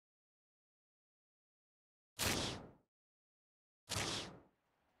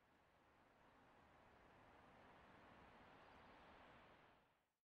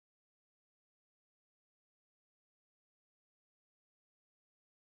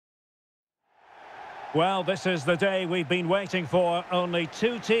Well, this is the day we've been waiting for. Only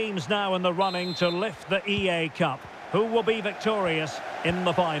two teams now in the running to lift the EA Cup. Who will be victorious in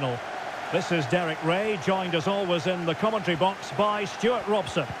the final? This is Derek Ray, joined as always in the commentary box by Stuart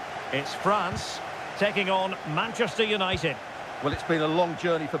Robson. It's France taking on Manchester United. Well, it's been a long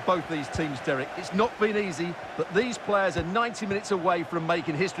journey for both these teams, Derek. It's not been easy, but these players are 90 minutes away from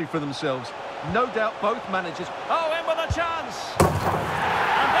making history for themselves. No doubt both managers... Oh, in with a chance!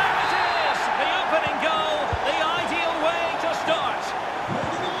 And there it is! The opening goal, the ideal way to start.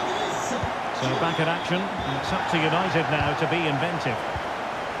 So back in action, and it's up to United now to be inventive.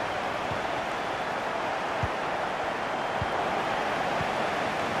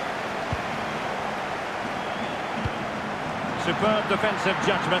 Superb defensive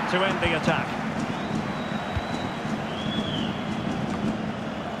judgment to end the attack.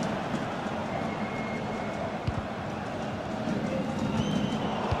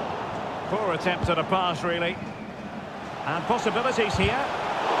 Poor attempt at a pass, really. And possibilities here.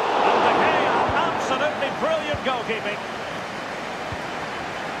 And De Gea, absolutely brilliant goalkeeping.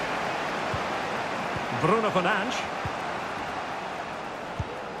 Bruno Fernandes.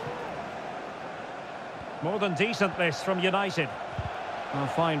 More than decent this from United. A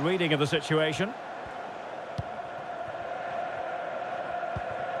fine reading of the situation.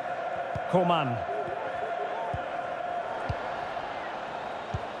 Coman.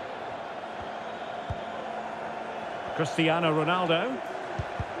 Cristiano Ronaldo.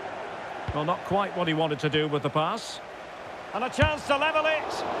 Well, not quite what he wanted to do with the pass. And a chance to level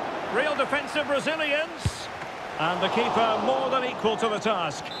it. Real defensive resilience. And the keeper more than equal to the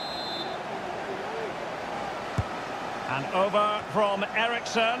task. And over from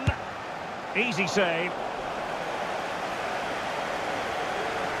Eriksson. Easy save.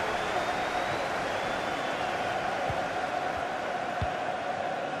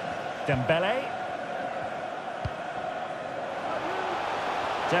 Dembele.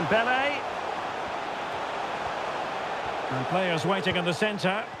 Dembele. And players waiting in the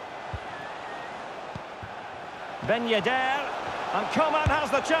centre. Ben Yedder. And Coman has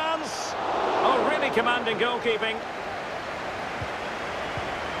the chance. Oh, really commanding goalkeeping.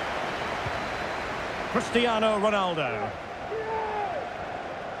 Cristiano Ronaldo.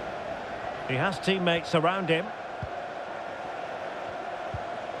 He has teammates around him.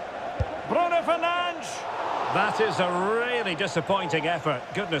 Bruno Fernandes. That is a really disappointing effort.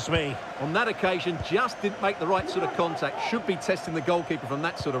 Goodness me. On that occasion, just didn't make the right sort of contact. Should be testing the goalkeeper from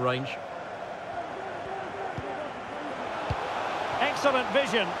that sort of range. Excellent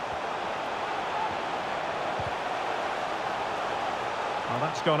vision. Well,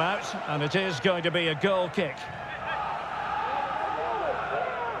 that's gone out, and it is going to be a goal kick.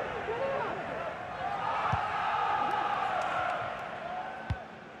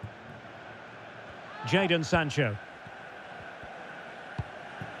 Jadon Sancho.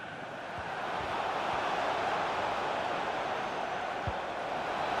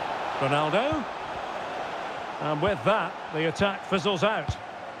 Ronaldo. And with that, the attack fizzles out.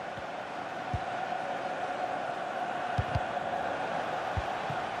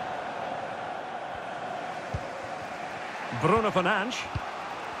 Bruno Fernandes.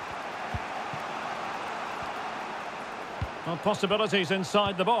 Well, possibilities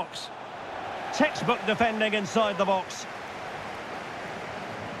inside the box. Textbook defending inside the box.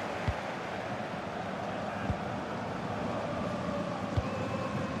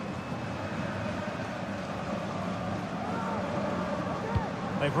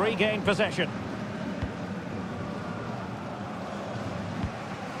 They've regained possession.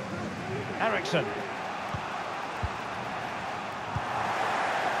 Eriksson.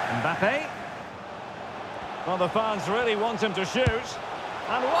 Mbappe. Well, the fans really want him to shoot.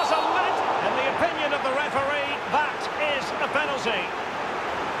 And what a let! In the opinion of the referee, that is a penalty.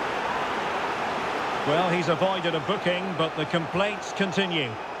 Well, he's avoided a booking, but the complaints continue.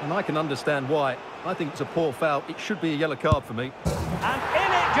 And I can understand why. I think it's a poor foul. It should be a yellow card for me. And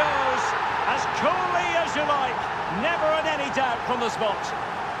in it goes, as coolly as you like. Never in any doubt from the spot.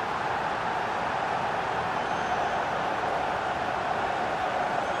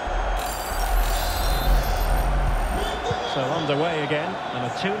 So underway again, and a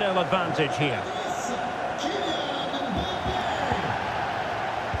 2-0 advantage here.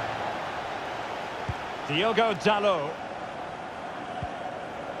 Diogo Dalot.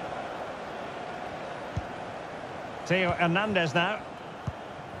 Theo Hernandez now.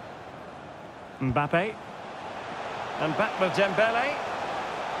 Mbappe. And back with Dembele.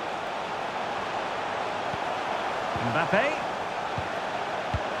 Mbappe.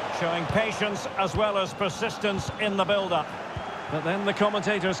 Showing patience as well as persistence in the build-up. But then the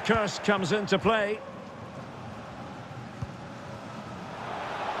commentator's curse comes into play.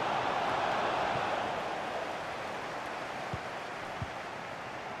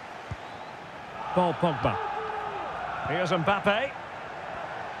 Paul Pogba. Here's Mbappe.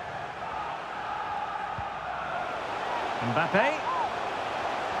 Mbappe.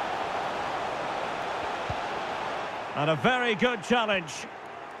 And a very good challenge.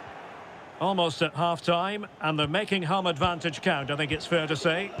 Almost at half-time, and they're making home advantage count, I think it's fair to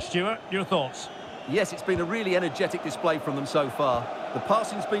say. Stuart, your thoughts? Yes, it's been a really energetic display from them so far. The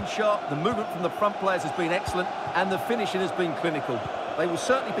passing's been sharp, the movement from the front players has been excellent, and the finishing has been clinical. They will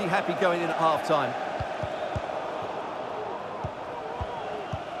certainly be happy going in at half-time.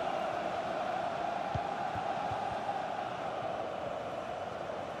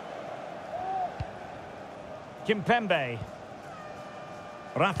 Kimpembe.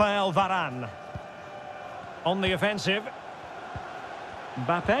 Rafael Varane. On the offensive.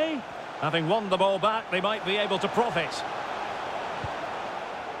 Mbappe. Having won the ball back, they might be able to profit.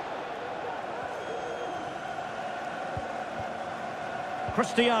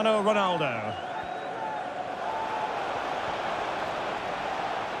 Cristiano Ronaldo.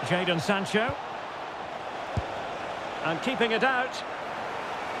 Jadon Sancho. And keeping it out.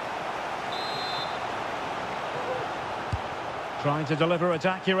 Trying to deliver it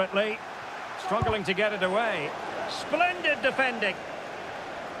accurately. Struggling to get it away. Splendid defending.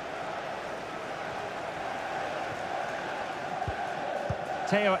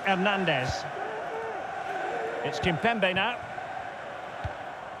 Theo Hernandez. It's Kimpembe now.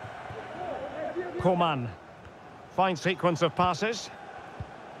 Coman. Fine sequence of passes.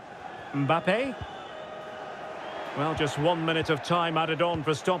 Mbappe. Well, just 1 minute of time added on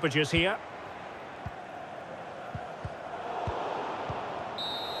for stoppages here.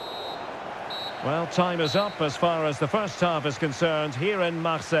 Well, time is up as far as the first half is concerned here in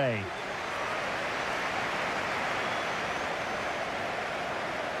Marseille.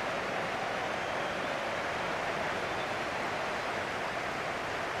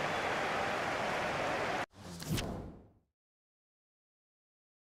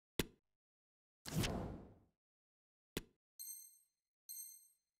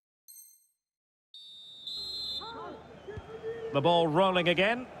 The ball rolling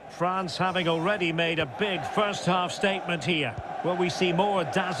again. France having already made a big first half statement here. Will we see more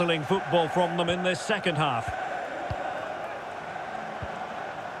dazzling football from them in this second half?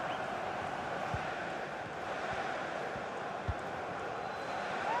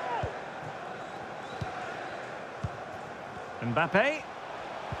 Mbappe.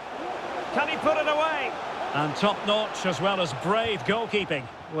 Can he put it away? And top-notch as well as brave goalkeeping.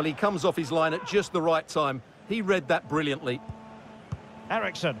 Well, he comes off his line at just the right time. He read that brilliantly.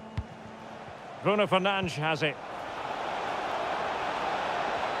 Ericsson. Bruno Fernandes has it.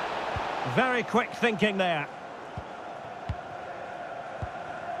 Very quick thinking there.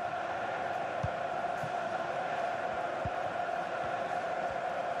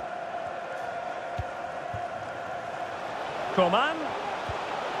 Coman.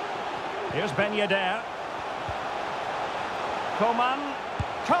 Here's Ben Yedder. Coman.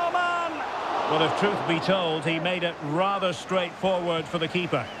 Coman! Well, if truth be told, he made it rather straightforward for the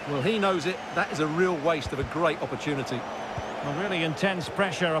keeper. Well, he knows it. That is a real waste of a great opportunity. Well, really intense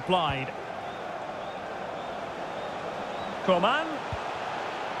pressure applied. Coman.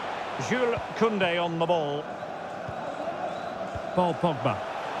 Jules Koundé on the ball. Paul Pogba.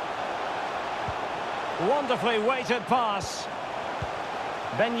 Wonderfully weighted pass.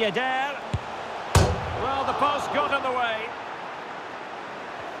 Ben Yedder. Well, the post got in the way.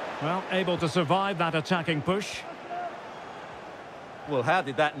 Well, able to survive that attacking push. Well, how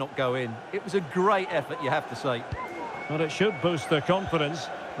did that not go in? It was a great effort, you have to say. Well, it should boost their confidence,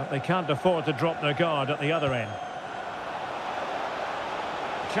 but they can't afford to drop their guard at the other end.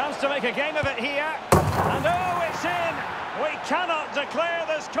 Chance to make a game of it here. And oh, it's in! We cannot declare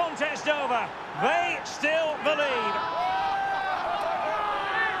this contest over. They still believe.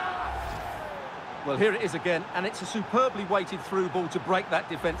 Well, here it is again, and it's a superbly weighted through ball to break that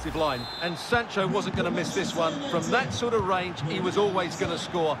defensive line. And Sancho wasn't going to miss this one. From that sort of range, he was always going to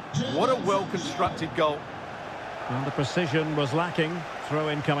score. What a well-constructed goal. And the precision was lacking.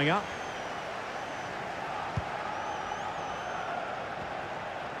 Throw-in coming up.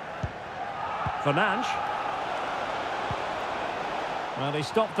 Fernandes. Well, he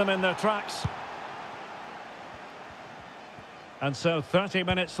stopped them in their tracks. And so 30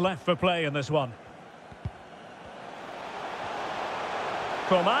 minutes left for play in this one.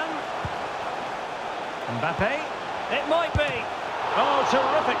 Coman. Mbappe. It might be. Oh,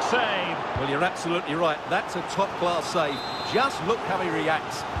 terrific save. Well, you're absolutely right. That's a top-class save. Just look how he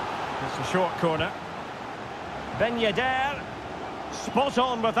reacts. It's a short corner. Ben Yedder. Spot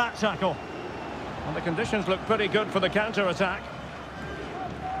on with that tackle. And the conditions look pretty good for the counter-attack.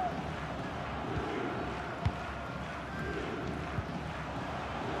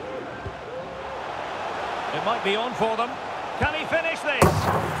 It might be on for them. Can he finish this?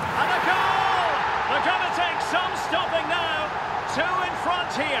 And a goal! They're going to take some stopping now. 2 in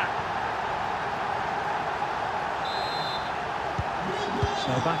front here. So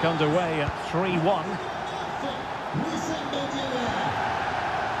back underway at 3-1.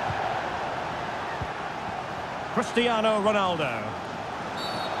 Cristiano Ronaldo.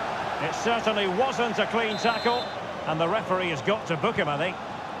 It certainly wasn't a clean tackle, and the referee has got to book him, I think.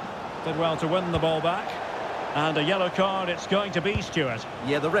 Did well to win the ball back. And a yellow card it's going to be, Stuart.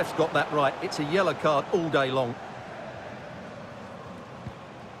 Yeah, the ref's got that right. It's a yellow card all day long.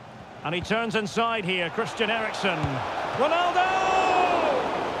 And he turns inside here, Christian Eriksen. Ronaldo!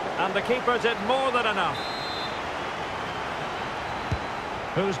 And the keeper did more than enough.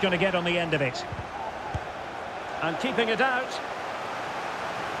 Who's going to get on the end of it? And keeping it out.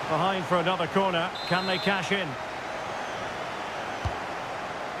 Behind for another corner. Can they cash in?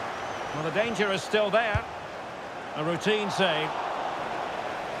 Well, the danger is still there. A routine save.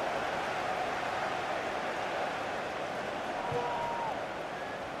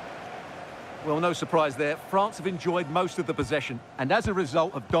 Well, no surprise there. France have enjoyed most of the possession and as a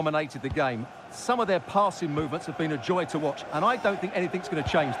result have dominated the game. Some of their passing movements have been a joy to watch, and I don't think anything's going to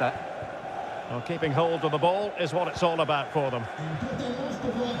change that. Well, keeping hold of the ball is what it's all about for them.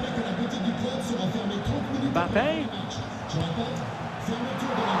 Mbappe.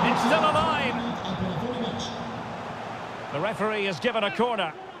 It's still alive. The referee has given a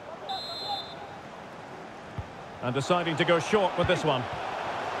corner. And deciding to go short with this one.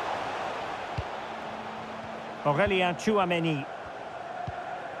 Aurélien Tchouameni.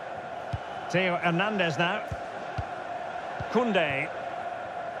 Theo Hernandez now. Koundé.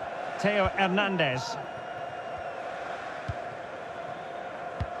 Theo Hernandez.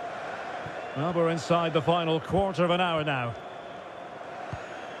 Well, we're inside the final quarter of an hour now.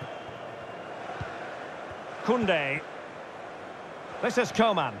 Koundé. This is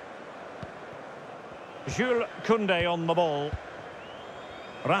Coman. Jules Koundé on the ball.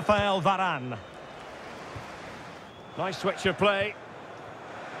 Raphael Varane. Nice switch of play.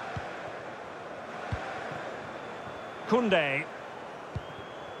 Koundé.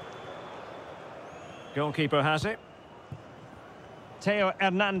 Goalkeeper has it. Theo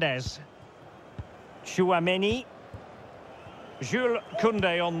Hernandez. Tchouameni. Jules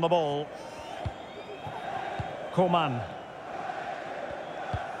Koundé on the ball. Coman.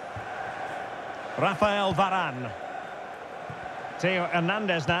 Raphael Varane. Theo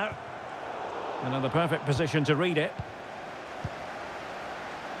Hernandez now. Another perfect position to read it.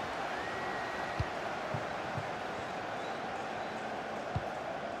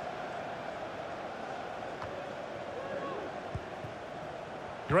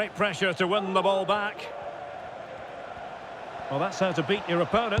 Great pressure to win the ball back. Well, that's how to beat your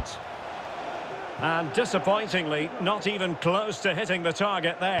opponent. And disappointingly, not even close to hitting the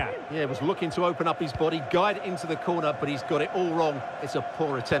target there. Yeah, was looking to open up his body, guide it into the corner, but he's got it all wrong. It's a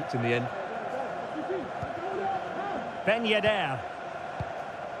poor attempt in the end. Ben Yedder.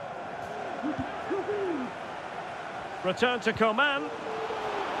 Return to Coman.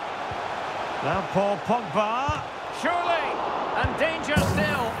 Now Paul Pogba. Surely! And danger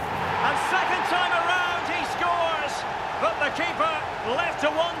still. And second time around he scores. But the keeper left to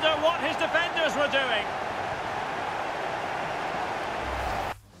wonder what his defenders were doing.